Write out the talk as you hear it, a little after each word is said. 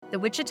The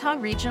Wichita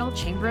Regional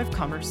Chamber of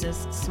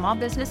Commerce's small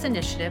business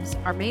initiatives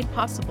are made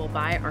possible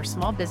by our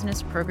small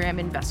business program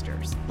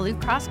investors, Blue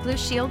Cross Blue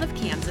Shield of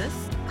Kansas,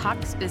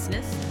 Cox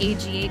Business,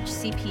 AGH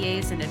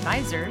CPAs and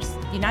Advisors,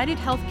 United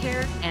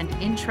Healthcare, and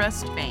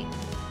Intrust Bank.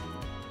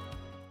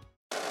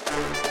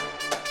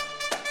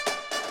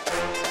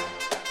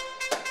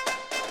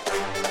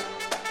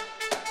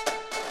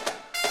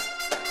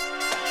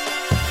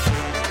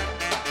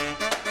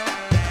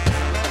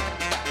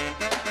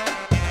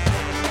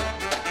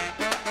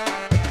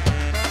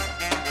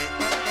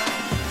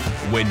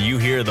 When you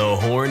hear the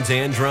horns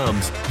and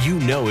drums, you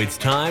know it's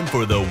time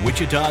for the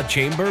Wichita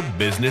Chamber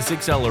Business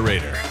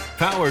Accelerator,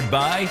 powered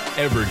by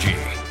Evergy.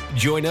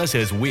 Join us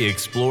as we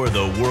explore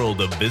the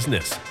world of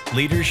business,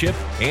 leadership,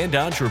 and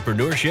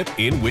entrepreneurship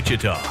in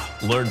Wichita.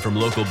 Learn from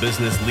local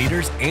business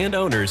leaders and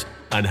owners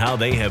on how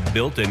they have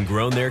built and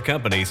grown their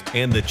companies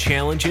and the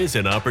challenges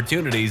and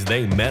opportunities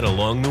they met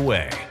along the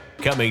way.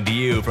 Coming to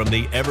you from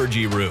the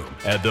Evergy Room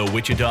at the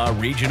Wichita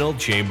Regional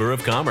Chamber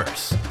of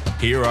Commerce.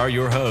 Here are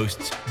your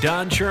hosts,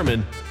 Don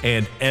Sherman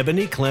and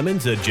Ebony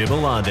Clemens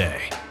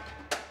Ajibalade.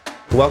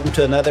 Welcome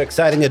to another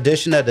exciting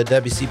edition of the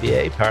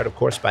WCBA, powered, of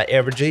course, by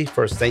Evergy.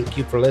 First, thank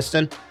you for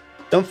listening.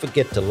 Don't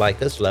forget to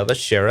like us, love us,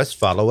 share us,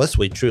 follow us.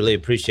 We truly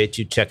appreciate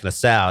you checking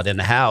us out. In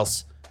the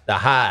house, the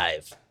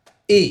Hive.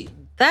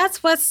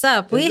 That's what's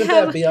up. Isn't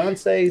that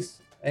Beyonce's,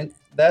 and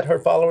that her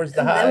followers,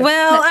 the Hive?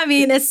 Well, I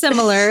mean, it's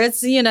similar. It's,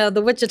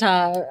 the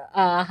Wichita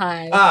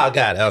Hive. Oh,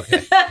 got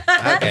it.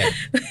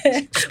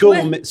 Okay.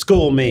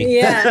 School me.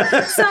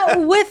 Yeah.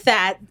 So with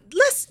that,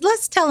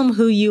 let's tell them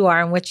who you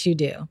are and what you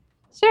do.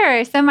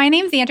 Sure. So my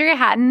name's Andrea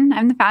Hattan.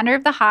 I'm the founder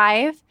of the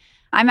Hive.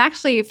 I'm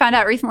actually found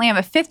out recently I'm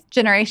a fifth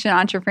generation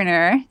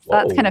entrepreneur. So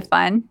That's kind of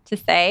fun to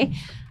say.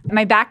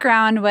 My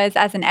background was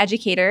as an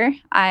educator.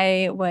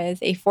 I was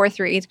a 4th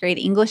through 8th grade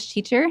English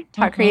teacher,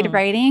 taught creative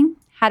writing,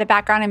 had a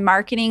background in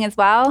marketing as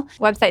well,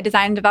 website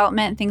design and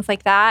development, things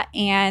like that.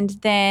 And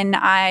then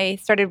I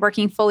started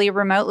working fully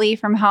remotely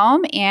from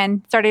home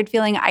and started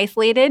feeling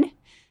isolated,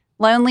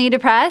 lonely,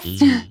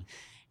 depressed.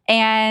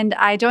 And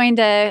I joined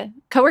a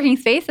co-working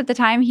space at the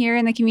time here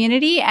in the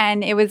community,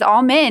 and it was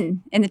all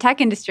men in the tech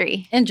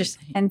industry.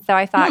 Interesting. And so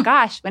I thought,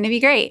 gosh, wouldn't it be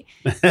great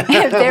if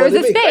there was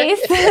a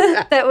space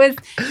that was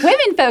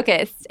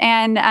women-focused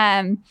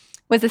and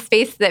was a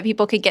space that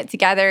people could get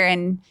together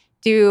and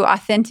do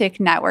authentic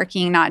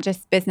networking, not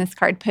just business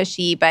card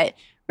pushy, but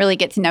really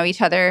get to know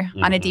each other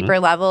on a deeper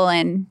level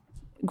and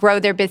grow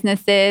their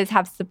businesses,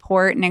 have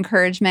support and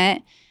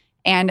encouragement,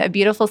 and a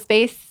beautiful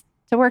space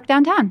to work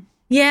downtown.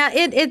 Yeah,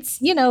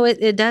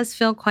 it does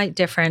feel quite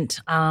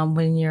different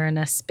when you're in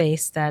a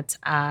space that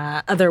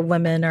other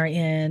women are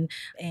in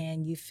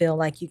and you feel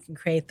like you can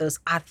create those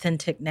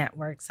authentic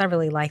networks. I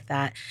really like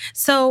that.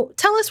 So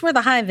tell us where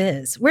the Hive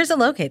is. Where's it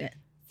located?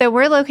 So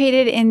we're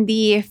located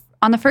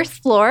on the first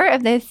floor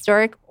of the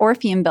historic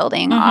Orpheum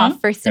building off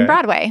First and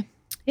Broadway.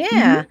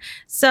 Yeah.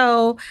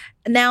 So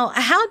now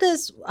how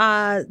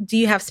do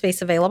you have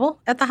space available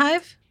at the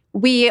Hive?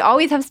 We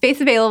always have space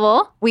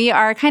available. We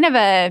are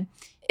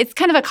it's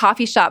kind of a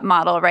coffee shop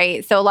model,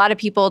 right? So a lot of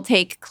people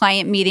take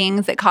client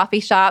meetings at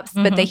coffee shops,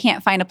 but they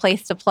can't find a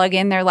place to plug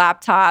in their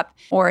laptop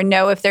or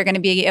know if they're going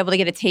to be able to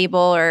get a table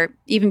or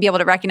even be able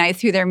to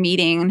recognize who they're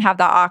meeting and have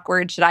the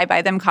awkward, should I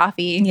buy them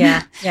coffee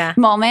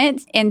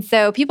moment. And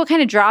so people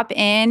kind of drop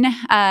in.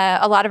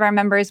 A lot of our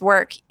members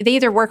they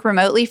either work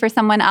remotely for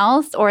someone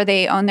else or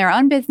they own their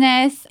own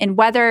business. And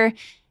whether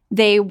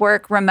they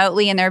work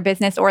remotely in their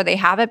business or they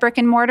have a brick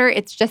and mortar,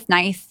 it's just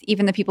nice,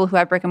 even the people who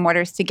have brick and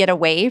mortars, to get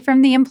away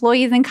from the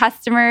employees and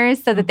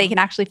customers so that they can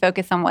actually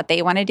focus on what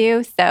they want to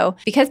do. So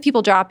because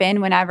people drop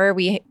in whenever,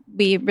 we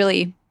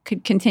really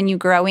could continue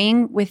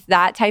growing with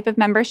that type of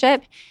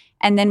membership.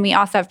 And then we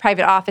also have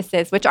private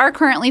offices, which are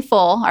currently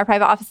full. Our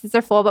private offices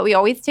are full, but we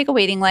always take a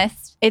waiting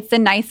list. It's a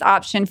nice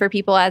option for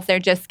people as they're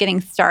just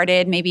getting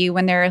started, maybe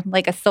when they're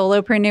like a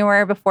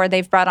solopreneur before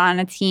they've brought on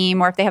a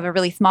team, or if they have a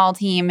really small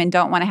team and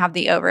don't want to have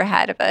the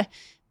overhead of a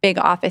big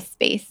office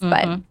space.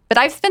 But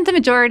I've spent the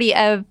majority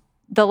of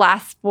the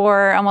last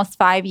almost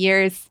 5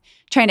 years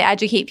trying to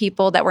educate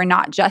people that we're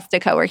not just a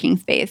co-working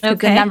space. Because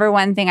the number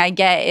one thing I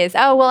get is,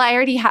 I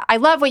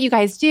love what you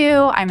guys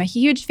do. I'm a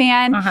huge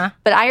fan,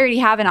 but I already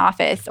have an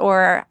office,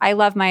 or I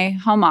love my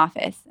home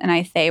office. And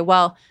I say,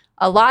 well,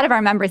 a lot of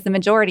our members, the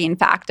majority, in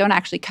fact, don't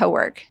actually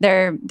co-work.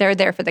 They're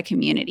there for the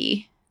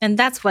community. And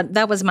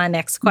that was my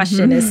next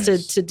question,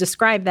 is to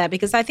describe that,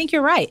 because I think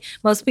you're right.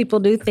 Most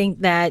people do think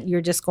that you're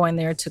just going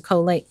there to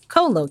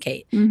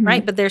co-locate,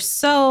 right? But there's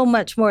so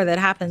much more that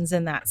happens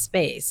in that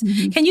space.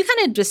 Can you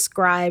kind of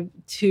describe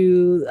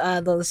to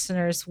the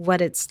listeners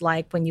what it's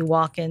like when you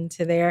walk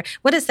into there?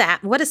 What is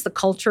that? What does the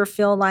culture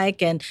feel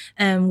like,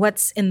 and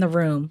what's in the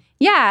room?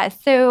 Yeah,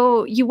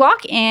 so you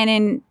walk in,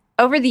 and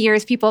over the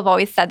years, people have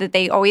always said that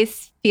they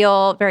always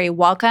feel very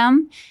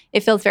welcome. It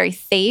feels very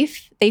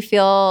safe. They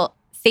feel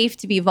safe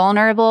to be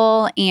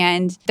vulnerable,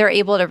 and they're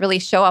able to really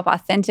show up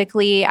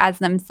authentically as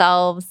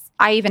themselves.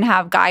 I even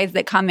have guys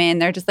that come in,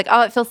 they're just like,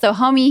 oh, it feels so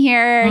homey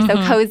here, so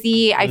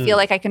cozy. I feel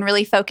like I can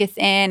really focus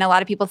in. A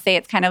lot of people say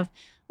it's kind of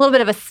little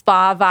bit of a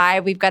spa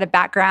vibe. We've got a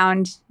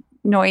background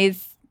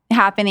noise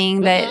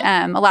happening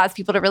that allows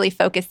people to really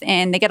focus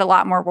in. They get a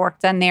lot more work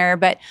done there.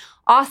 But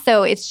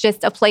also, it's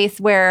just a place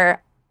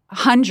where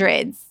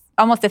hundreds,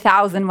 almost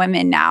 1,000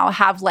 women now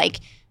have like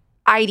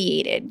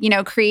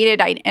ideated,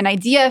 created an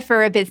idea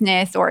for a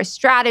business or a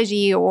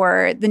strategy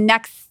or the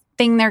next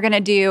thing they're going to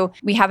do.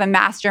 We have a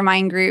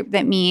mastermind group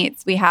that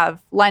meets. We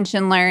have lunch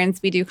and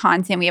learns. We do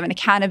content. We have an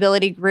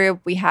accountability group.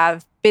 We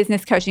have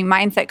business coaching,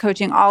 mindset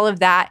coaching, all of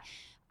that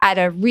at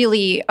a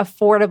really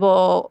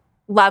affordable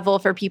level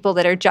for people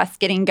that are just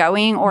getting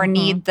going or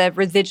need the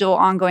residual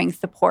ongoing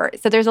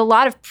support. So there's a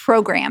lot of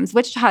programs.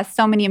 Wichita has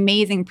so many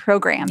amazing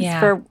programs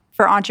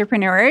for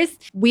entrepreneurs.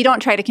 We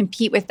don't try to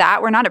compete with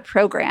that. We're not a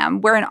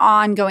program. We're an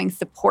ongoing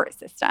support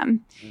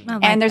system.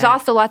 And there's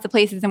also lots of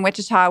places in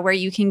Wichita where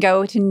you can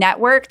go to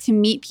network, to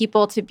meet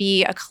people, to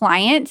be a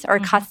client or a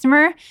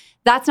customer.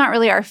 That's not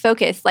really our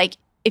focus. Like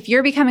if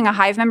you're becoming a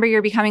Hive member,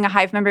 you're becoming a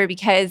Hive member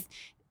because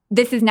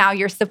this is now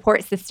your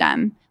support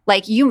system.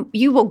 Like you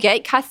will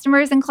get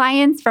customers and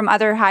clients from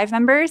other Hive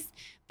members,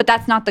 but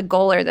that's not the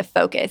goal or the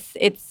focus.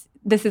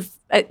 This is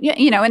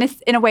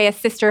in a way a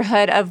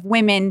sisterhood of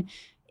women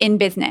in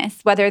business,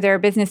 whether they're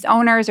business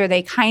owners or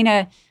they kind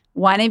of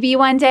want to be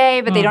one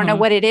day, but they don't know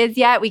what it is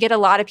yet. We get a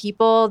lot of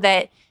people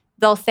that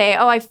they'll say,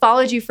 "Oh, I've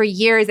followed you for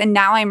years and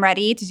now I'm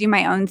ready to do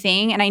my own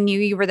thing, and I knew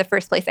you were the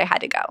first place I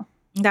had to go."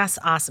 That's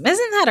awesome.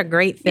 Isn't that a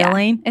great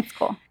feeling? Yeah, it's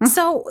cool.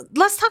 So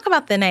let's talk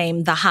about the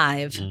name, The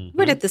Hive.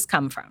 Where did this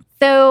come from?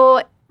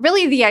 So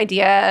really the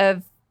idea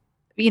of,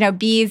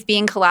 bees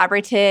being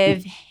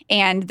collaborative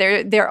and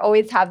they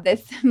always have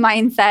this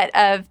mindset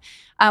of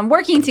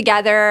working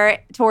together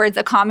towards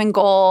a common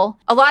goal.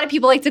 A lot of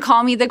people like to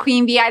call me the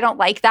queen bee. I don't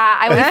like that.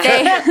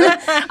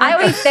 I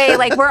always say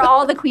like we're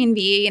all the queen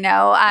bee,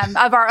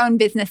 of our own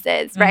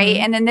businesses, right?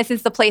 And then this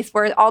is the place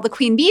where all the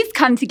queen bees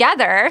come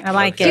together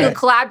to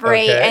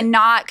collaborate and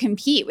not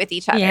compete with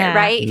each other,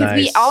 right? Because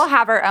we all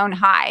have our own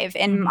hive,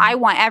 and I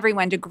want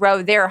everyone to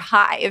grow their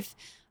hive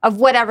of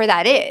whatever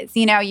that is.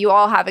 You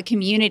all have a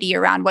community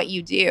around what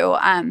you do.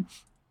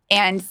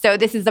 And so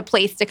this is a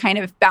place to kind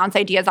of bounce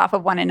ideas off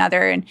of one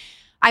another. And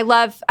I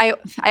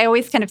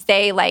always kind of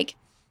say like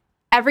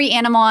every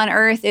animal on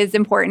earth is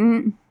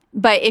important,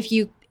 but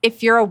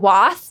if you're a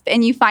wasp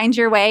and you find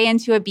your way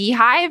into a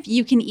beehive,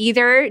 you can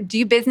either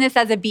do business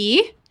as a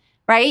bee,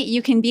 right?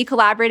 You can be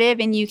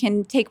collaborative and you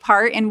can take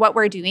part in what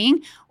we're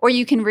doing, or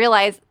you can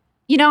realize,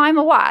 I'm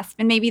a wasp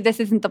and maybe this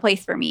isn't the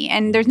place for me.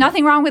 And there's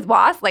nothing wrong with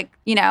wasps. Like,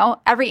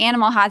 every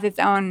animal has its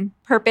own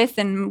purpose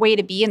and way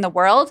to be in the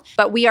world.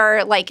 But we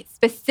are like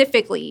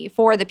specifically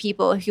for the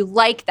people who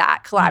like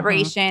that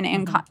collaboration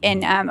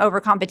and over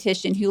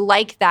competition, who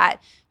like that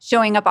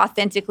showing up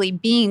authentically,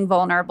 being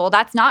vulnerable.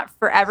 That's not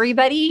for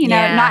everybody.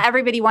 Not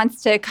everybody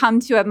wants to come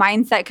to a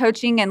mindset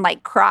coaching and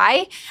like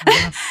cry,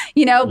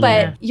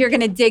 but you're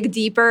going to dig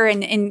deeper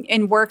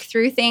and work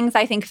through things,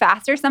 I think,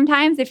 faster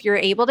sometimes if you're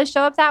able to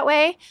show up that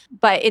way.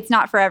 But it's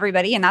not for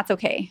everybody, and that's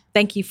okay.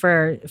 Thank you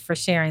for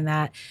sharing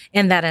that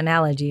and that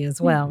analogy as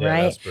well,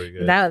 right? That's pretty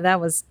good.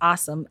 That was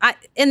awesome.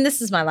 And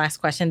this is my last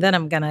question. Then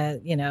I'm going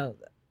to,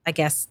 I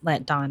guess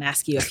let Dawn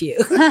ask you a few.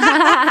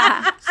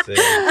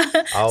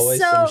 Always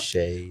some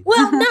shade.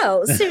 Well,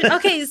 no.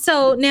 Okay,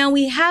 so now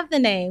we have the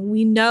name.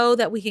 We know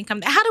that we can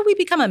come. How do we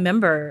become a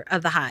member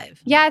of the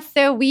Hive? Yeah,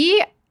 so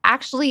we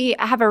actually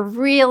have a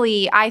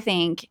really, I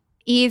think,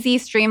 easy,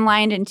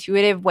 streamlined,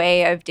 intuitive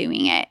way of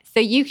doing it. So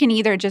you can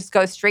either just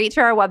go straight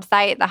to our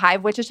website,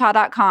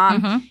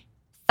 thehivewichita.com,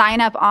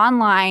 sign up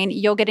online.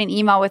 You'll get an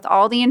email with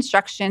all the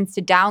instructions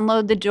to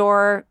download the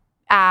Door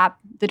app,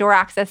 the Door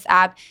Access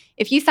app.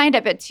 If you signed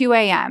up at 2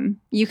 a.m.,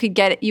 you could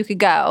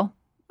go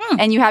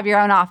and you have your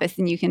own office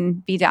and you can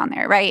be down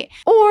there, right?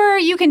 Or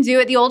you can do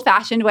it the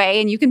old-fashioned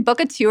way and you can book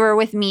a tour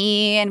with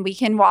me and we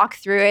can walk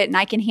through it and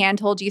I can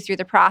handhold you through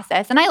the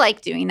process. And I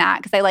like doing that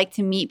because I like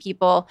to meet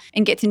people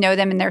and get to know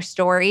them and their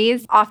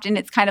stories. Often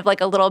it's kind of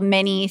like a little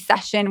mini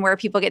session where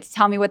people get to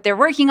tell me what they're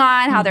working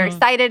on, how they're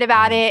excited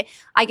about it.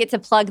 I get to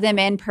plug them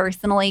in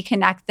personally,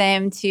 connect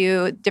them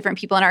to different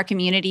people in our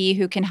community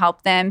who can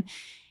help them.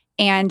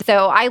 And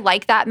so I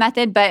like that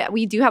method, but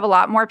we do have a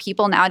lot more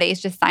people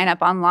nowadays just sign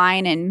up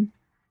online, and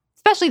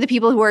especially the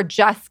people who are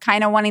just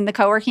kind of wanting the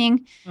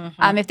co-working.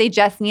 If they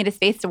just need a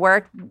space to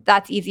work,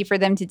 that's easy for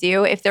them to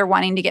do. If they're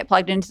wanting to get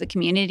plugged into the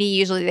community,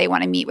 usually they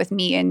want to meet with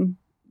me and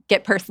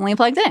get personally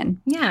plugged in.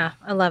 Yeah,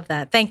 I love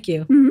that. Thank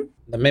you.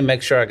 Let me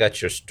make sure I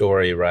got your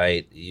story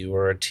right. You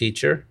were a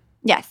teacher?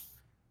 Yes.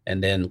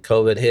 And then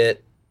COVID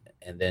hit,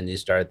 and then you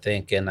started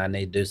thinking, I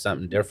need to do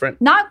something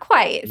different? Not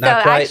quite.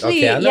 Not quite?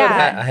 Actually, okay, I know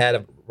I had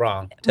it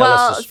wrong. Tell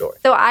us the story.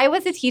 So I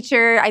was a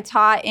teacher. I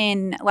taught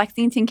in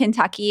Lexington,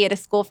 Kentucky at a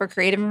school for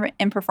creative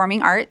and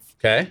performing arts.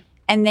 Okay.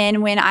 And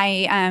then when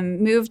I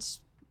moved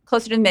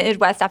closer to the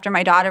Midwest after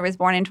my daughter was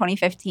born in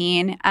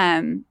 2015,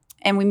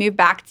 and we moved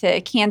back to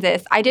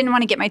Kansas, I didn't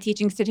want to get my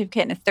teaching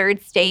certificate in a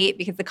third state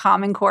because the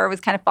Common Core was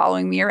kind of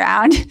following me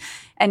around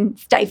and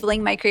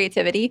stifling my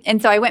creativity.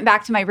 And so I went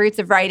back to my roots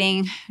of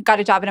writing, got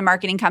a job at a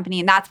marketing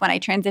company, and that's when I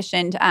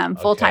transitioned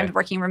full-time to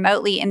working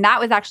remotely. And that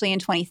was actually in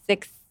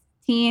 2016.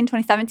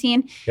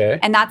 2017. Okay.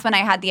 And that's when I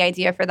had the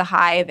idea for the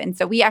Hive. And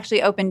so we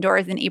actually opened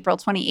doors in April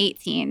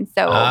 2018.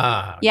 So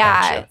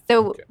Gotcha.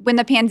 So Okay. when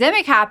the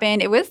pandemic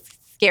happened, it was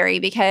scary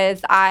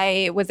because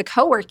I was a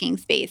co-working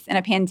space in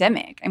a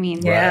pandemic. I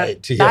mean,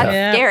 Right.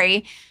 that's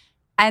scary.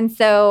 And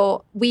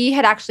so I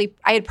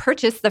had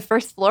purchased the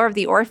first floor of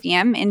the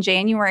Orpheum in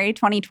January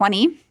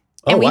 2020.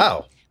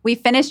 And we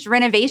finished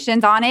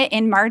renovations on it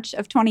in March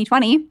of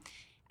 2020,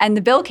 and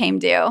the bill came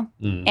due.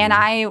 Mhm. And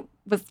I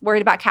was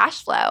worried about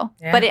cash flow.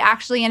 Yeah. But it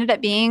actually ended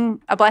up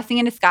being a blessing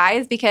in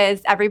disguise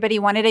because everybody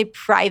wanted a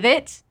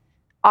private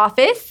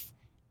office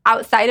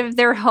outside of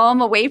their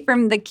home, away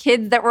from the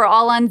kids that were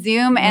all on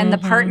Zoom and the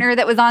partner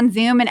that was on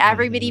Zoom and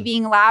everybody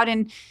being loud.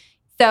 And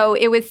so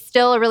it was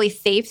still a really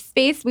safe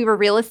space. We were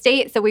real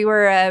estate. So we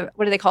were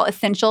what do they call it?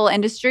 Essential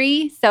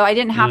industry. So I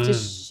didn't have to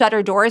shut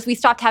our doors. We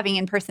stopped having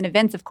in-person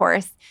events, of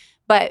course.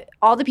 But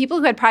all the people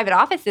who had private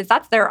offices,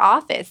 that's their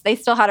office. They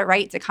still had a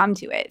right to come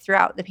to it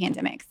throughout the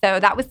pandemic. So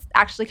that was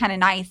actually kind of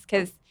nice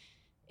because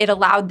it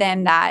allowed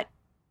them that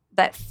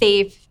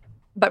safe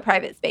but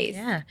private space.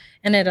 Yeah.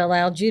 And it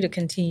allowed you to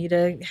continue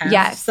to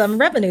have some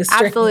revenue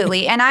stream.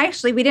 Absolutely. And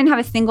we didn't have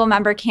a single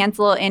member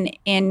cancel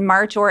in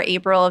March or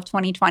April of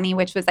 2020,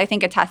 which was, I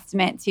think, a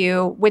testament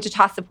to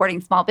Wichita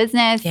supporting small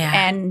business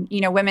and,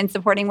 women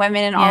supporting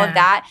women and all of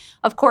that.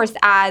 Of course,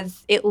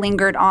 as it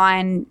lingered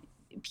on,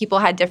 people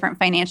had different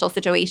financial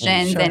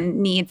situations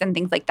and needs and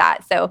things like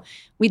that. So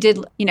we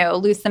did,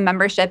 lose some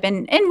membership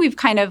and we've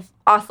kind of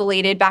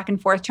oscillated back and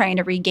forth trying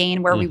to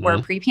regain where we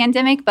were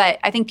pre-pandemic. But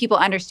I think people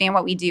understand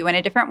what we do in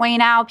a different way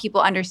now.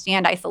 People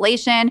understand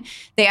isolation.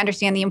 They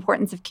understand the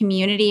importance of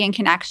community and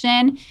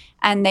connection.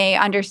 And they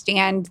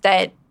understand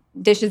that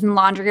dishes and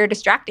laundry are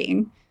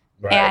distracting.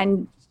 Right.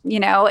 And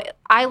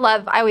I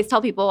always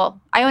tell people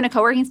I own a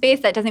co-working space.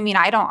 That doesn't mean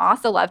I don't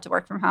also love to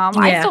work from home.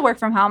 I still work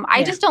from home.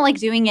 I just don't like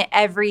doing it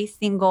every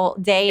single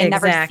day and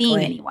never seeing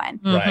anyone.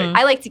 Right.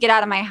 I like to get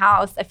out of my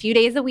house a few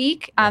days a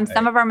week.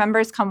 Some of our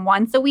members come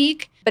once a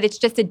week, but it's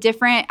just a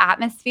different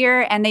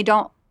atmosphere and they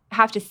don't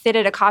have to sit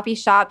at a coffee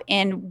shop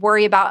and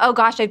worry about, oh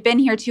gosh, I've been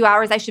here 2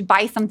 hours. I should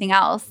buy something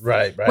else.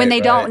 Right. When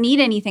they don't need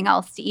anything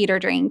else to eat or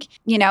drink,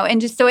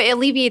 and just so it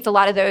alleviates a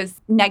lot of those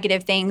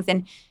negative things.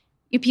 And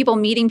people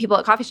meeting people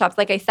at coffee shops,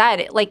 like I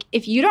said, like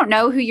if you don't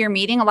know who you're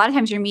meeting, a lot of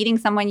times you're meeting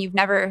someone you've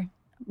never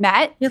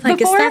met You're like,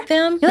 before. Is that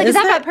them? You're like, is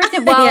that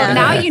person? Well,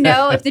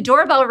 now if the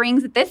doorbell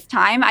rings at this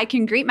time, I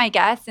can greet my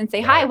guests and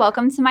say, hi,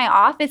 welcome to my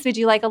office. Would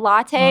you like a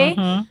latte?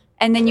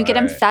 And then you get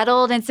them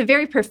settled. And it's a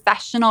very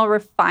professional,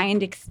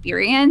 refined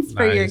experience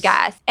for your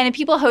guests. And if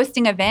people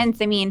hosting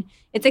events, I mean,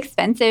 it's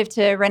expensive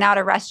to rent out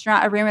a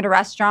room at a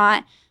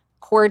restaurant,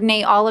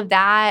 coordinate all of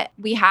that.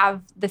 We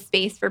have the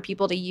space for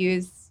people to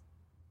use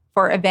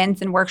for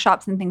events and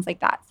workshops and things like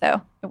that.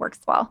 So it works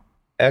well.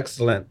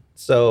 Excellent.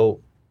 So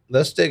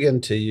let's dig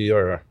into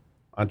your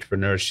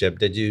entrepreneurship.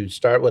 Did you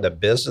start with a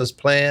business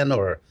plan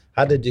or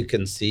how did you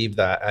conceive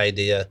that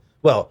idea?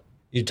 Well,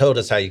 you told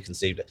us how you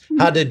conceived it.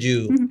 How did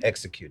you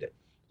execute it?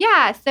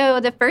 Yeah. So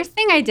the first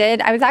thing I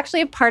did, I was actually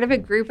a part of a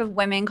group of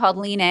women called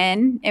Lean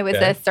In. It was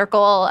a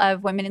circle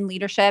of women in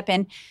leadership.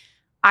 And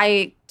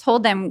I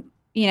told them,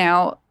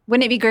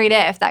 wouldn't it be great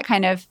if that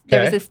kind of,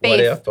 there was a space. What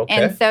if? Okay.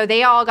 And so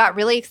they all got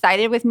really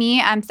excited with me.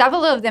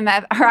 Several of them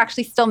are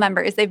actually still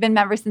members. They've been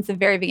members since the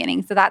very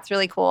beginning. So that's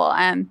really cool.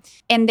 And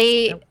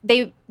they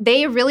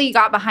really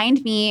got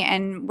behind me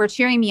and were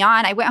cheering me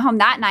on. I went home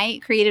that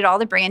night, created all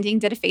the branding,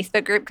 did a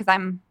Facebook group because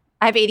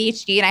I have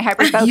ADHD and I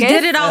hyperfocus. You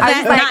did it all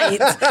that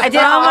night. I did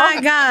it all. Oh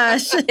my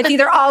gosh. It's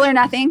either all or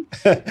nothing.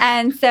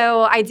 And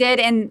so I did.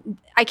 And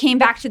I came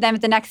back to them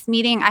at the next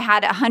meeting. I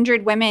had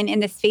 100 women in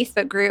this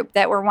Facebook group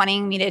that were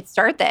wanting me to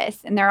start this.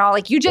 And they're all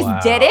like, you just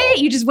did it?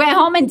 You just went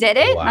home and did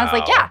it? Wow. And I was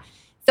like, yeah.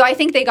 So I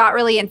think they got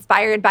really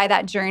inspired by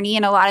that journey.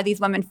 And a lot of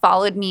these women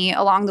followed me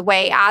along the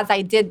way as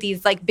I did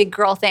these like big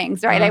girl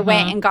things, right? I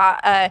went and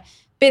got a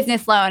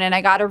business loan and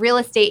I got a real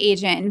estate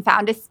agent and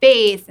found a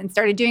space and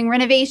started doing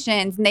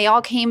renovations. And they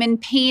all came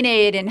and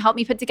painted and helped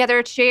me put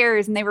together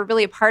chairs. And they were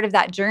really a part of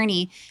that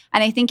journey.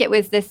 And I think it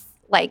was this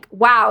like,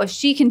 wow, if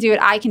she can do it,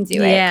 I can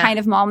do it kind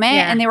of moment.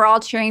 And they were all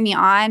cheering me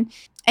on.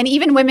 And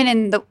even women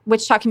in the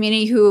Wichita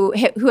community who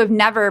have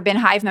never been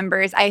Hive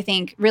members, I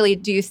think really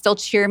do still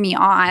cheer me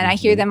on. I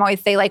hear them always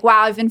say like,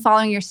 wow, I've been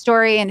following your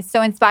story and it's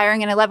so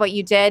inspiring and I love what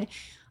you did.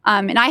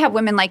 And I have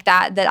women like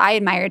that I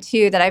admire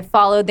too, that I've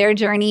followed their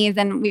journeys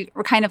and we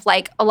were kind of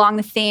like along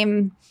the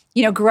same,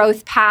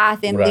 growth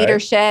path in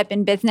leadership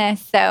and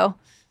business. So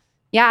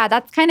yeah,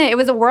 that's it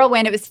was a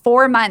whirlwind. It was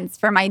 4 months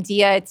from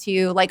idea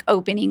to like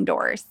opening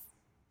doors.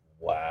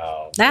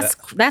 Wow. That's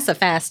a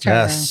fast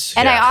turnaround. Yes.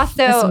 And I also,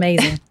 That's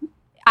amazing.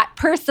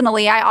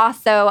 Personally, I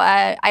also,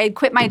 I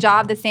quit my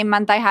job the same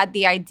month I had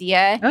the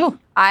idea. Oh.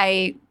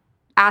 I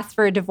asked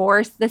for a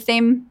divorce the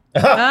same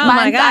Oh month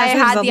my gosh, I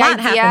had there's the a lot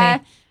idea.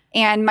 happening.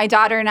 And my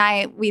daughter and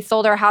I, we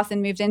sold our house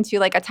and moved into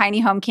like a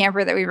tiny home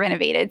camper that we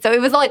renovated. So it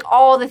was like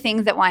all the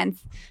things at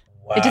once.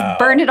 Wow. It just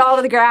burned it all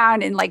to the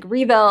ground and like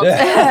rebuilt.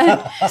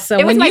 So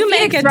It was when my you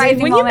make Phoenix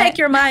Rising you moment. make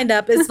your mind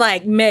up, it's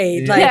like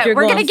made. Yeah. Like Yeah, you're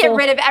we're going to get full-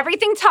 rid of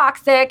everything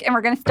toxic and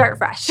we're going to start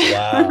fresh.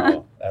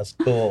 Wow. That's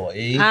cool.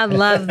 E? I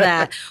love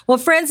that. Well,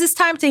 friends, it's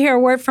time to hear a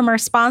word from our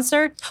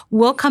sponsor.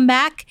 We'll come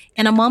back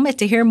in a moment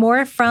to hear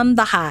more from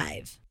the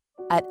Hive.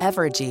 At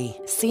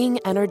Evergy, seeing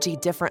energy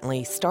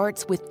differently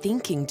starts with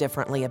thinking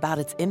differently about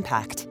its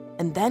impact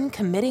and then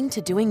committing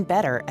to doing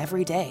better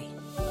every day.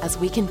 As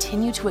we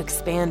continue to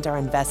expand our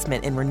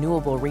investment in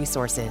renewable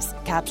resources,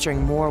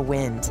 capturing more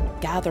wind,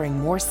 gathering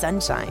more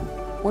sunshine,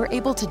 we're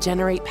able to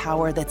generate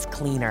power that's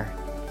cleaner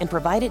and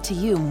provide it to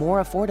you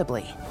more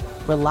affordably.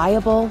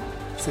 Reliable,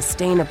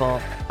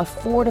 sustainable,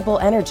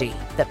 affordable energy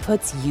that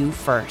puts you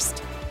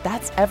first.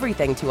 That's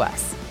everything to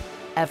us.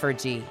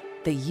 Evergy,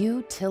 the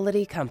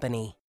utility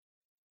company.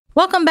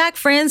 Welcome back,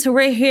 friends.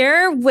 We're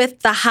here with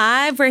the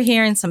Hive. We're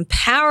hearing some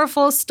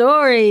powerful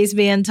stories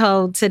being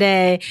told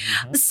today.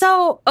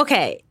 So,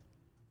 okay,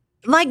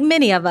 like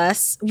many of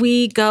us,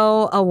 we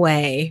go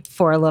away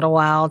for a little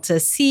while to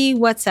see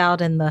what's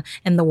out in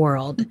the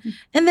world,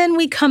 and then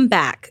we come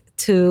back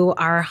to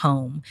our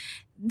home.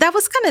 That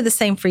was kind of the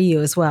same for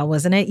you as well,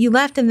 wasn't it? You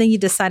left and then you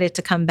decided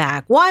to come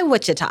back. Why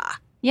Wichita?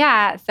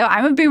 Yeah, so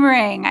I'm a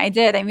boomerang. I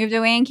did. I moved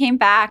away and came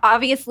back.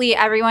 Obviously,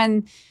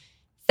 everyone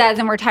says,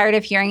 and we're tired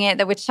of hearing it,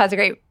 that Wichita's a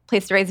great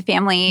place to raise a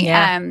family.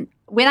 Yeah.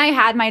 When I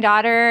had my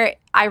daughter,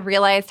 I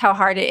realized how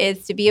hard it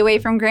is to be away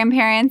from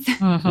grandparents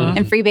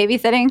and free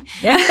babysitting.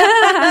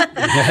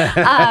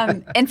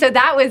 And so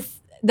that was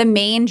the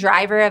main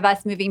driver of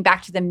us moving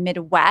back to the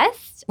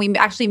Midwest. We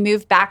actually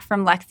moved back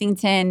from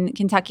Lexington,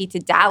 Kentucky to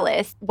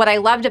Dallas. What I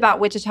loved about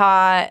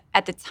Wichita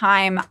at the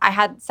time, I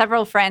had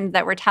several friends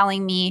that were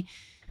telling me,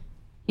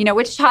 you know,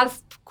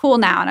 Wichita's cool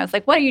now. And I was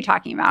like, what are you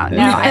talking about? No,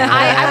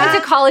 I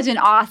went to college in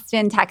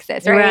Austin,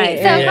 Texas, right?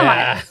 So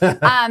come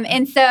on.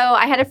 And so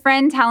I had a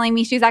friend telling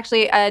me, she was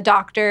actually a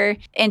doctor,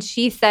 and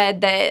she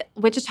said that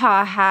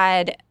Wichita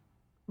had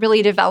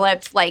really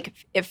developed like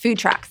food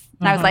trucks.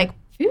 And I was like,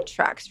 food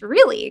trucks,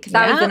 really? Because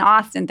that was an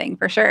Austin thing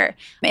for sure.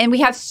 And we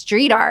have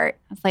street art.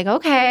 I was like,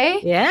 okay.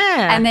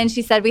 Yeah. And then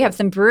she said, we have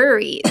some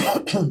breweries.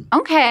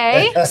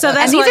 Okay. So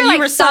that's and what these are you like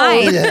were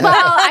signs. sold. Well,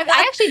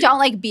 I actually don't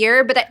like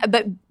beer,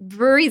 but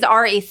breweries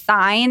are a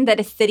sign that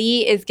a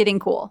city is getting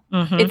cool.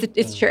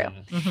 It's true.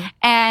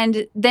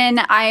 And then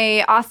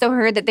I also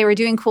heard that they were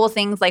doing cool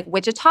things like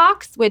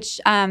Wichitoks,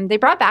 which they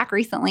brought back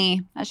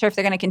recently. Not sure if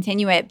they're going to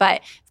continue it, but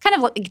it's kind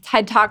of like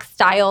TED Talk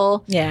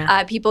style.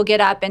 Yeah. People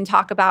get up and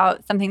talk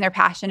about something they're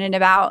passionate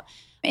about.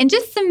 And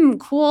just some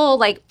cool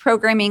like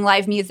programming,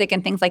 live music,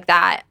 and things like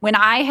that. When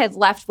I had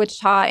left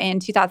Wichita in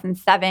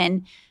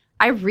 2007,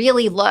 I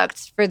really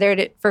looked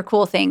for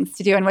cool things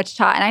to do in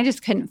Wichita, and I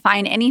just couldn't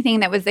find anything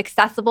that was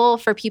accessible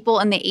for people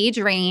in the age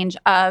range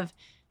of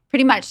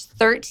pretty much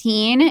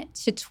 13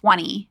 to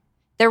 20.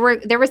 There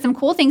were some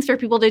cool things for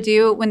people to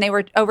do when they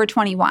were over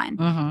 21,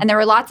 and there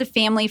were lots of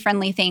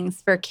family-friendly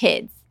things for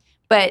kids.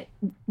 But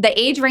the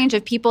age range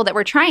of people that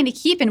we're trying to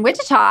keep in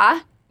Wichita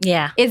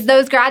is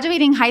those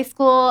graduating high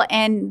school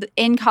and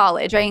in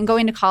college, right, and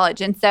going to college.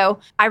 And so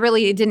I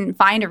really didn't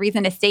find a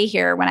reason to stay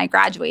here when I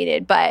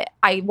graduated, but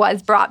I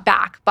was brought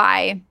back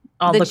by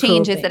all the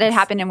changes that had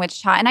happened in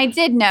Wichita. And I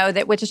did know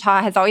that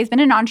Wichita has always been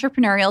an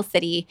entrepreneurial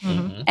city.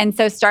 And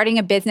so starting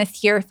a business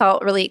here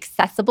felt really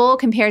accessible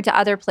compared to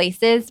other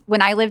places.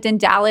 When I lived in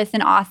Dallas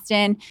and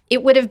Austin,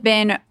 it would have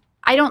been,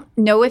 I don't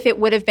know if it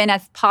would have been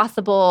as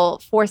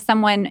possible for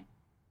someone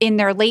in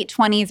their late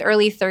 20s,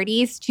 early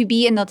 30s to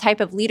be in the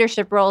type of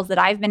leadership roles that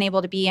I've been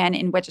able to be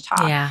in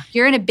Wichita. Yeah.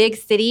 You're in a big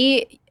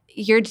city,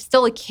 you're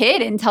still a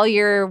kid until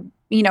you're,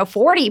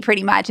 40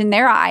 pretty much in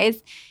their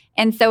eyes.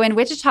 And so in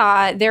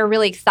Wichita, they're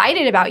really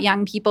excited about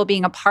young people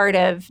being a part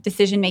of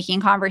decision-making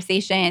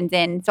conversations.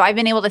 And so I've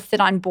been able to sit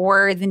on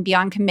boards and be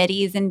on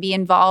committees and be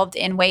involved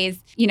in ways,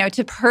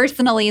 to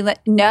personally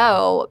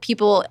know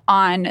people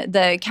on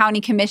the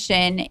county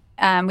commission.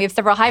 We have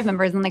several Hive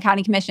members on the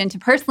county commission, to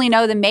personally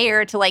know the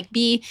mayor, to like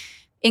be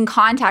in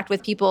contact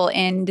with people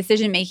in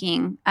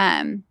decision-making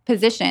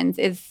positions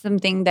is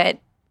something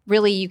that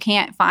really you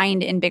can't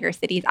find in bigger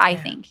cities, I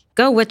think.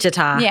 Go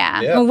Wichita.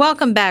 Yeah. Well,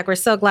 welcome back. We're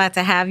so glad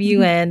to have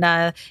you.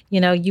 And,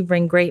 you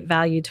bring great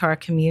value to our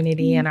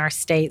community and our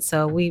state.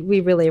 So we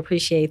really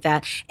appreciate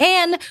that.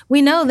 And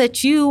we know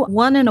that you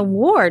won an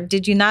award.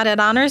 Did you not at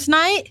Honors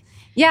Night?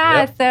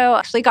 Yeah. So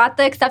actually got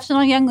the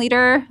Exceptional Young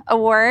Leader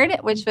Award,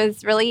 which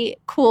was really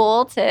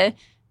cool to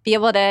be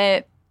able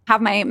to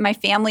have my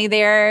family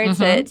there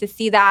to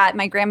see that.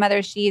 My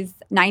grandmother, she's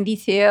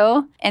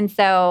 92. And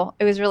so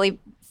it was really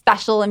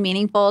special and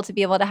meaningful to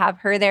be able to have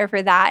her there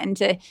for that, and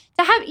to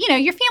have,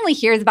 your family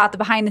hears about the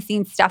behind the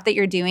scenes stuff that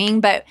you're doing.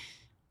 But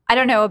I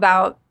don't know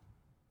about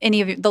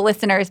any of the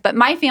listeners, but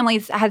my family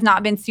has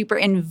not been super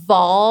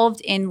involved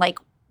in like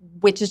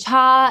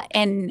Wichita.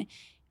 And,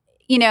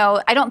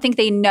 I don't think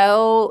they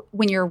know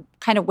when you're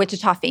kind of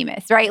Wichita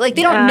famous, right? Like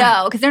they don't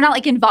know because they're not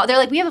like involved. They're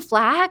like, we have a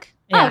flag.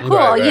 Yeah. Oh, cool.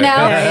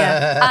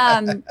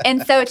 Right.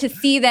 And so to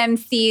see them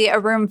see a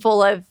room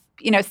full of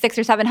 600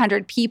 or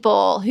 700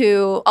 people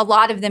who a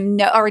lot of them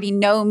already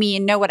know me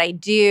and know what I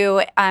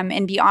do,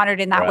 and be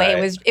honored in that way.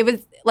 It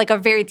was like a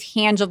very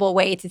tangible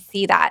way to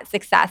see that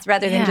success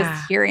rather than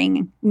just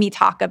hearing me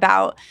talk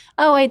about,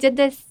 oh, I did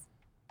this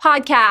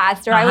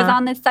podcast or I was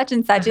on this such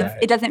and such.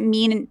 It doesn't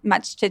mean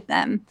much to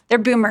them. They're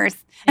boomers.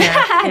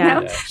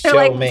 They're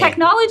like,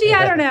 technology,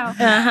 I don't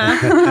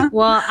know.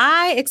 Well,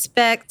 I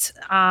expect,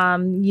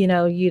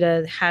 you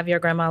to have your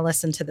grandma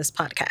listen to this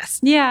podcast.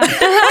 Yeah.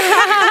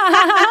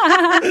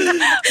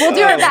 We'll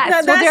do our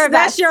best.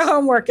 That's your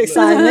homework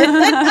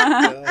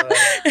assignment.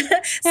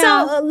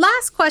 So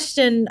last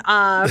question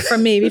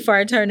from me before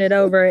I turn it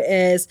over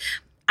is,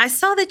 I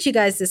saw that you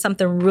guys did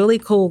something really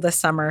cool this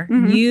summer.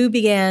 You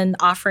began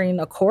offering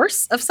a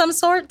course of some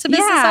sort to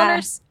business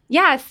owners.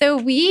 Yeah. So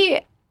we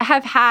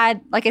have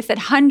had, like I said,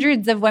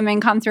 hundreds of women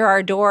come through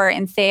our door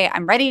and say,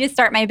 I'm ready to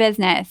start my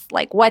business.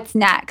 Like, what's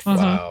next?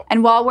 Wow.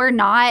 And while we're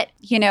not,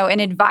 an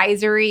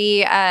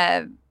advisory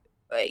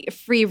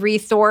free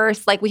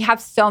resource, like we have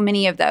so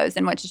many of those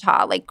in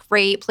Wichita, like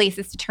great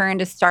places to turn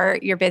to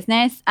start your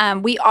business.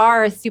 We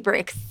are a super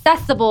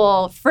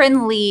accessible,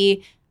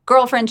 friendly,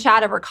 girlfriend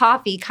chat over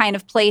coffee kind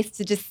of place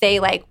to just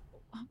say, like,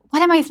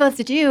 what am I supposed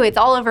to do? It's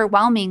all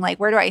overwhelming. Like,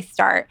 where do I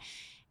start?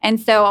 And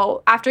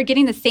so after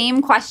getting the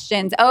same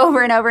questions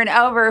over and over and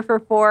over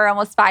for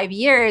almost 5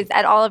 years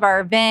at all of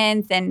our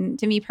events and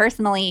to me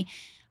personally,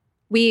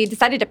 we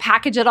decided to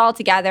package it all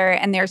together.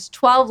 And there's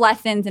 12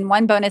 lessons and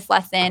one bonus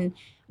lesson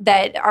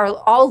that are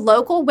all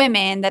local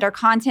women that are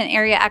content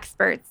area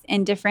experts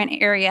in different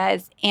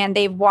areas. And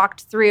they've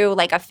walked through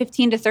like a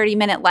 15 to 30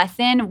 minute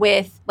lesson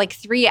with like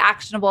 3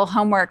 actionable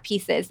homework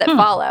pieces that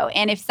follow.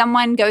 And if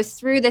someone goes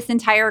through this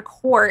entire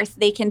course,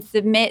 they can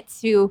submit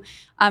to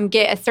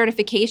get a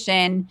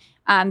certification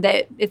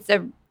that it's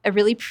a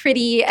really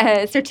pretty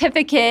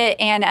certificate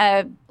and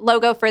a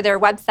logo for their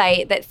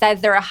website that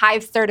says they're a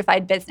Hive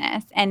certified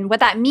business. And what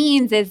that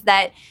means is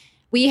that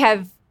we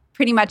have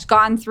pretty much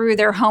gone through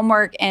their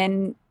homework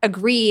and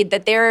agreed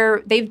that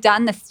they've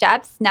done the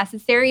steps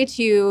necessary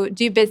to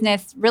do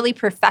business really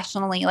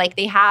professionally. Like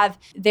they have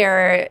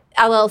their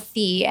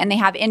LLC and they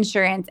have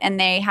insurance and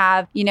they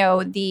have,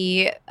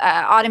 the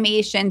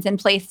automations in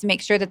place to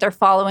make sure that they're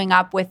following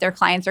up with their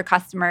clients or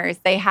customers.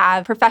 They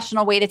have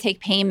professional way to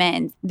take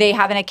payments. They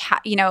have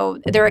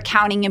their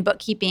accounting and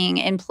bookkeeping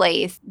in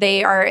place. They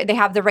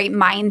have the right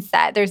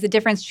mindset. There's a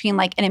difference between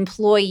like an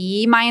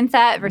employee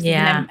mindset versus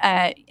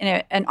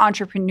an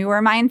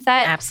entrepreneur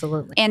mindset.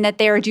 Absolutely. And that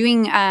they're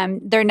doing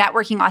they're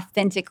networking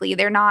authentically.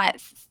 They're not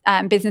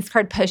business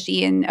card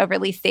pushy and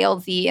overly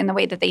salesy in the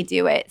way that they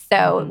do it.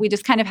 So we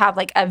just kind of have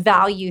like a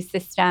value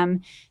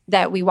system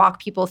that we walk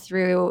people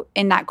through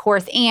in that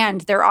course.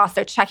 And they're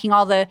also checking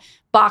all the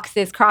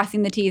boxes,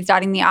 crossing the T's,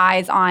 dotting the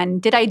I's on,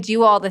 did I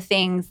do all the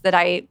things that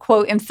I,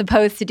 quote, am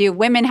supposed to do?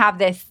 Women have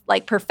this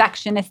like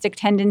perfectionistic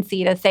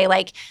tendency to say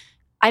like,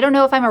 I don't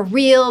know if I'm a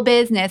real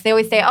business. They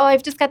always say, oh,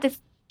 I've just got this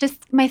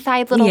just my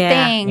side little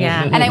thing.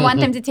 Yeah. And I want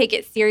them to take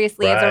it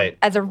seriously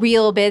as a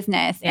real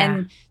business. Yeah.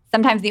 And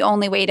sometimes the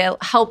only way to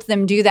help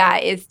them do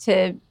that is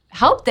to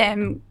help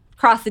them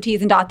cross the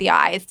T's and dot the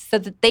I's so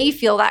that they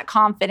feel that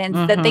confidence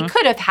that they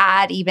could have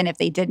had even if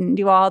they didn't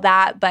do all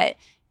that. But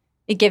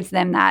it gives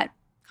them that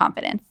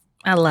confidence.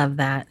 I love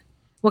that.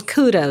 Well,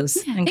 kudos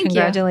and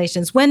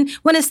congratulations. When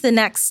is the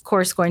next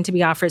course going to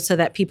be offered so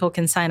that people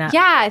can sign up?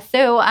 Yeah,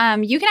 so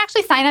you can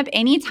actually sign up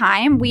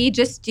anytime. We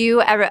just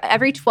do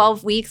every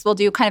 12 weeks, we'll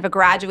do kind of a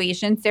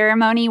graduation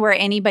ceremony where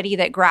anybody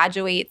that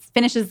graduates,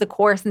 finishes the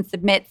course and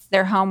submits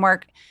their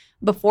homework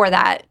before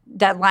that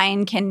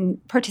deadline can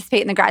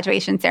participate in the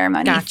graduation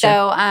ceremony. Gotcha.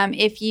 So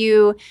if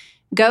you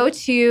go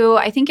to,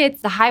 I think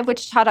it's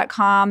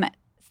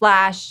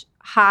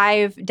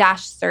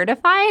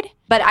thehivewichita.com/Hive-certified,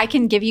 but I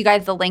can give you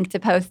guys the link to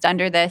post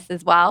under this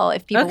as well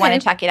if people want to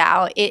check it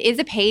out. It is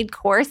a paid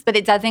course, but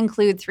it does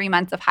include 3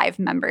 months of Hive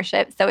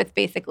membership. So it's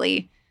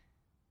basically,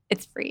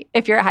 it's free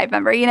if you're a Hive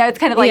member. It's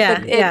kind of like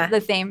it's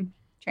the same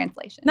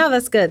translation. No,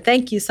 that's good.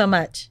 Thank you so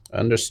much.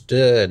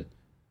 Understood.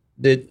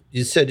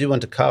 You said you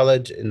went to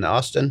college in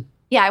Austin?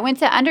 Yeah, I went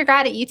to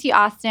undergrad at UT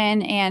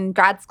Austin and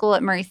grad school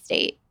at Murray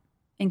State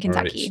in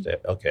Kentucky.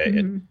 Okay.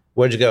 And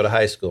where'd you go to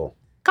high school?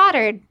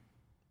 Goddard.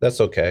 That's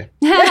okay.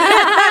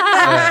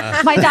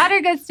 My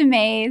daughter goes to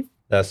Mays.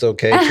 That's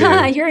okay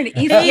too. You're an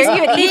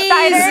East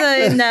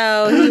Sider?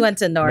 No, he went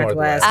to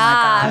Northwest.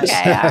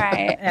 Okay, all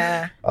right.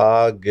 Yeah.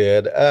 Oh,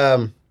 good.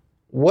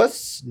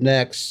 What's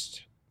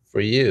next for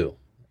you?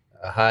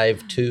 A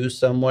Hive 2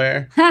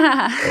 somewhere?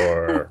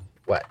 Or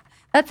what?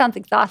 That sounds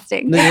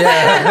exhausting.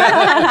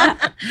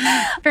 Yeah.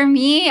 For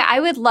me,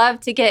 I would love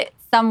to get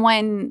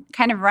someone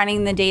kind of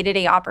running the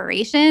day-to-day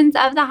operations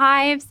of the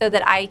Hive so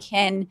that I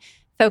can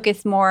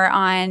focus more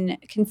on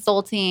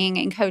consulting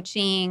and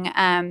coaching,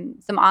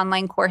 some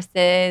online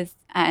courses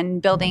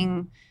and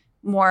building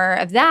more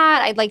of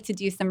that. I'd like to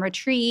do some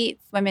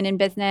retreats, women in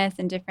business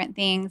and different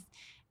things.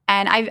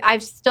 And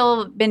I've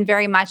still been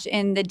very much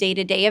in the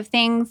day-to-day of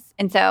things.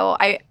 And so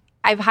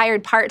I've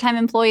hired part-time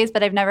employees,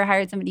 but I've never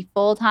hired somebody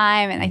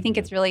full-time. And I think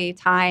it's really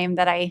time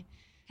that I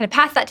kind of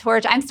pass that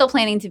torch. I'm still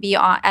planning to be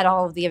at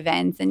all of the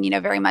events and,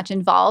 very much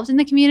involved in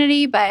the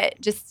community,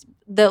 but just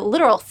the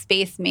literal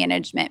space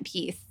management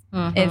piece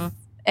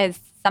is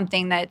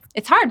something that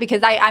it's hard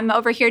because I'm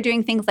over here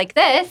doing things like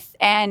this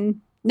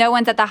and no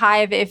one's at the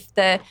Hive if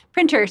the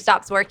printer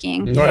stops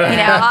working.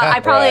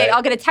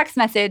 I'll get a text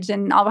message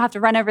and I'll have to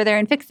run over there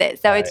and fix it.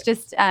 So it's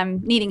just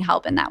needing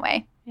help in that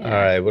way. Yeah. All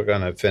right, we're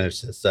going to finish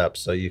this up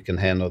so you can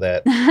handle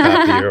that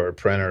copier or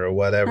printer or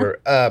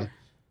whatever.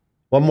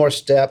 One more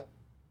step.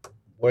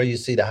 Where you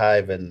see the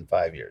Hive in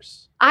 5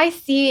 years? I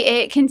see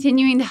it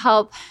continuing to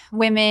help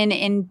women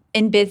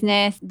in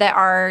business, that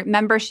our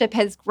membership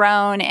has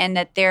grown and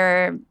that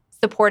they're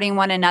supporting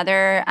one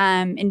another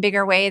in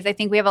bigger ways. I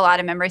think we have a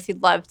lot of members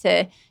who'd love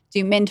to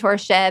do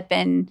mentorship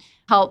and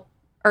help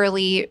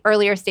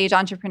earlier stage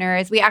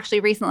entrepreneurs. We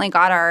actually recently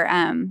got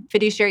our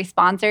fiduciary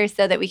sponsors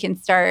so that we can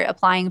start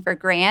applying for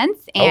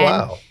grants.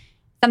 And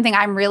something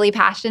I'm really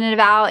passionate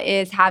about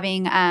is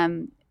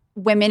having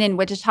women in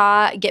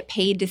Wichita get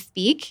paid to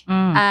speak. So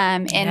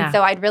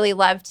I'd really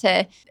love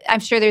to,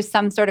 I'm sure there's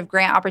some sort of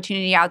grant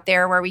opportunity out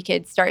there where we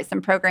could start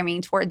some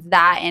programming towards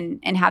that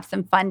and have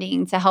some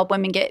funding to help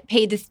women get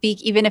paid to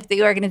speak, even if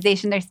the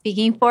organization they're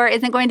speaking for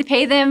isn't going to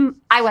pay them.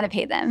 I want to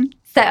pay them.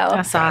 So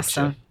that's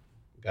awesome.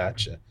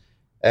 Gotcha.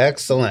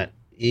 Excellent.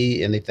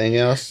 Anything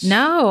else?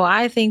 No,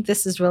 I think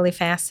this is really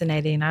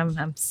fascinating.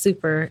 I'm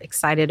super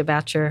excited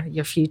about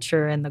your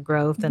future and the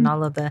growth and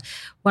all of the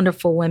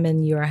wonderful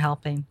women you are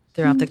helping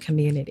throughout the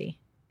community.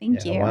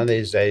 Thank you. One of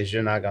these days,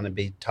 you're not going to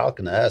be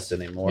talking to us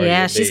anymore.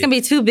 Yeah, she's going to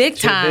be too big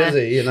time. Too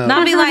busy,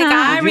 Not be like,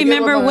 I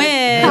remember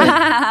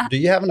when. Do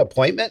you have an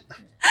appointment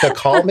to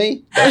call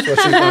me?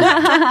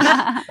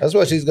 That's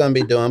what she's going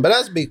to be doing. But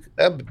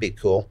that would be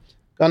cool.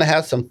 Going to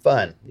have some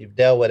fun. You've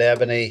dealt with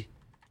Ebony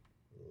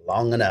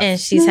long enough. And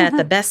she's had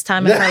the best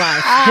time of her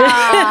life.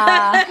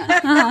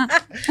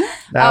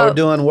 Now we're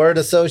doing word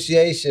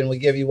association. We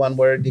give you one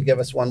word. You give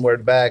us one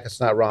word back. It's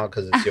not wrong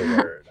because it's your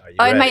word. Are you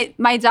ready? And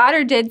my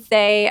daughter did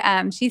say,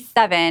 she's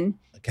 7.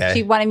 Okay.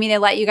 She wanted me to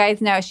let you guys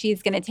know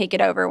she's going to take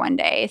it over one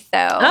day. So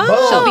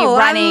she'll be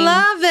running I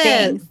love it.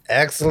 things.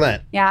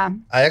 Excellent. Yeah.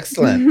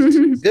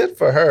 Excellent. Good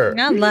for her.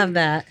 I love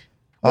that.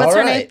 What's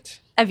her name?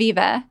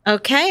 Aviva.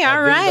 Okay,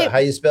 all right. How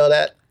you spell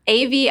that?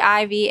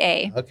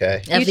 Aviva.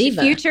 Okay.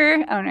 Aviva.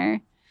 Future owner.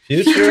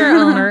 Future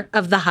owner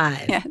of the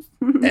Hive. Yes.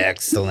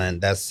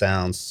 Excellent. That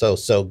sounds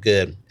so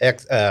good.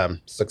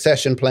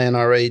 Succession plan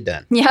already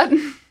done. Yep.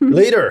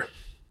 Leader.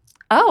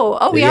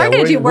 We are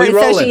going to do word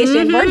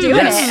association. We're doing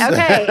Yes. it.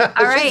 Okay.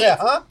 All right. Said,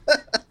 huh?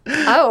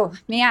 Oh,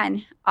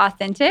 man.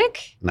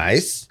 Authentic.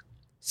 Nice.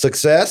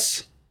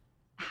 Success.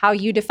 How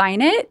you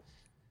define it.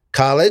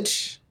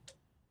 College.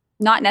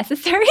 Not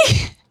necessary.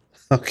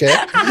 Okay.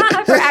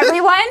 For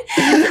everyone.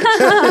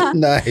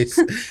 Nice.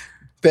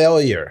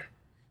 Failure.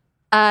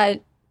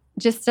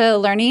 Just a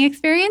learning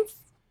experience.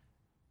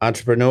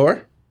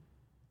 Entrepreneur.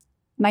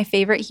 My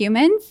favorite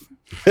humans.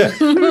 That's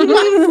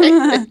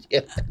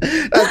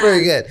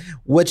pretty good.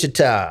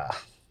 Wichita.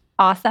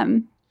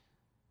 Awesome.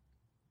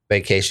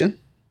 Vacation.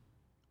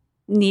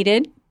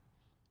 Needed.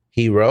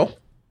 Hero.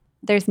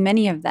 There's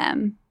many of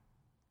them.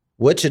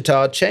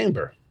 Wichita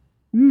Chamber.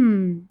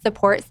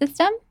 Support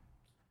system.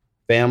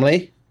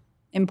 Family.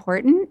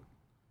 Important.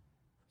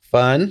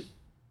 Fun.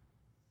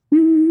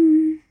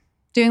 Doing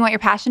what you're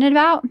passionate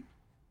about.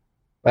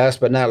 Last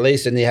but not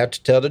least, and you have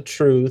to tell the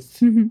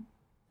truth.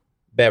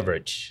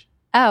 Beverage.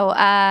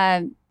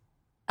 A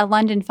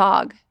London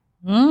Fog.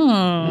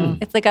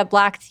 It's like a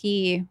black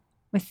tea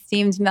with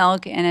steamed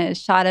milk and a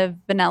shot of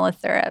vanilla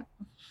syrup.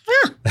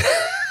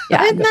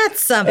 Yeah. Isn't that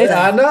something?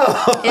 I know.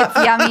 It's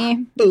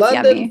yummy.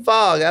 London yummy.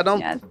 Fog. I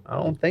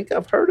don't think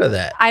I've heard of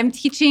that. I'm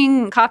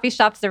teaching coffee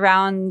shops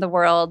around the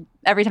world.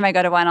 Every time I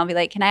go to one, I'll be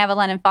like, "Can I have a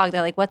London Fog?"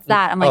 They're like, "What's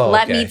that?" I'm like,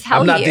 "Let me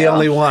tell you." I'm not the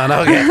only one.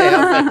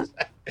 Okay.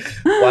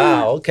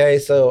 Wow. Okay.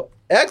 So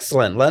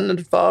excellent.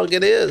 London Fog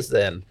it is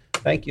then.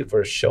 Thank you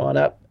for showing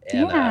up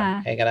and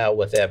hanging out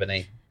with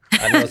Ebony.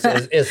 I know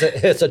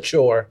it's a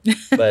chore,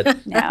 but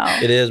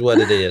it is what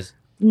it is.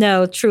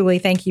 No, truly,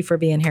 thank you for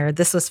being here.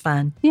 This was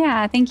fun.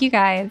 Yeah, thank you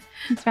guys.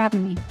 Thanks for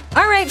having me.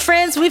 All right,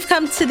 friends, we've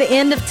come to the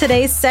end of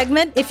today's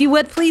segment. If you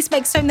would, please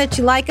make certain that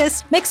you like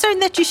us. Make certain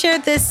that you share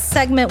this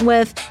segment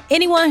with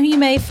anyone who you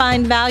may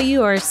find value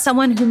or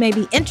someone who may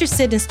be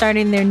interested in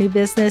starting their new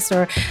business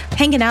or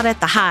hanging out at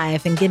the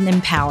Hive and getting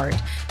empowered.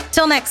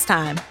 Till next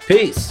time.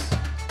 Peace.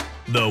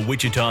 The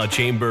Wichita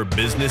Chamber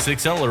Business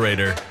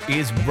Accelerator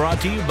is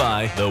brought to you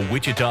by the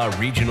Wichita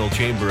Regional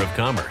Chamber of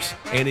Commerce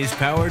and is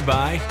powered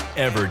by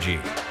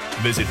Evergy.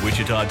 Visit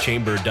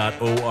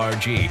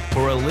wichitachamber.org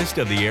for a list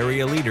of the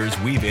area leaders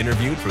we've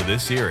interviewed for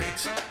this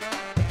series.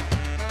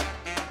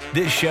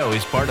 This show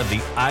is part of the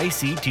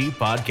ICT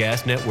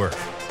Podcast Network.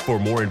 For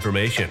more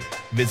information,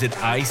 visit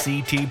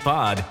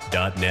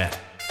ictpod.net.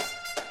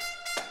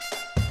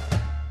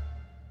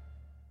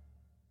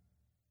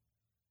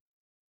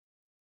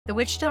 The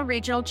Wichita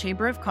Regional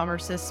Chamber of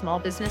Commerce's small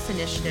business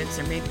initiatives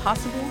are made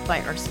possible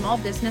by our small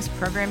business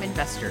program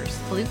investors,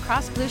 Blue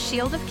Cross Blue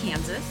Shield of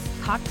Kansas,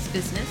 Cox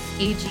Business,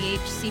 AGH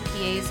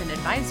CPAs and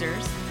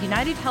Advisors,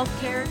 United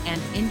Healthcare,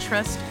 and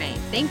Intrust Bank.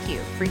 Thank you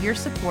for your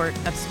support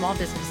of small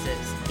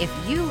businesses. If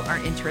you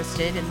are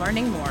interested in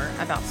learning more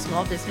about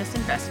small business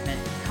investment,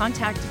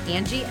 contact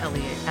Angie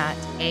Elliott at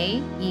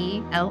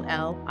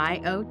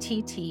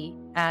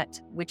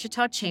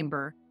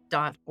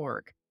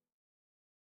AELLIOTT@wichitachamber.org.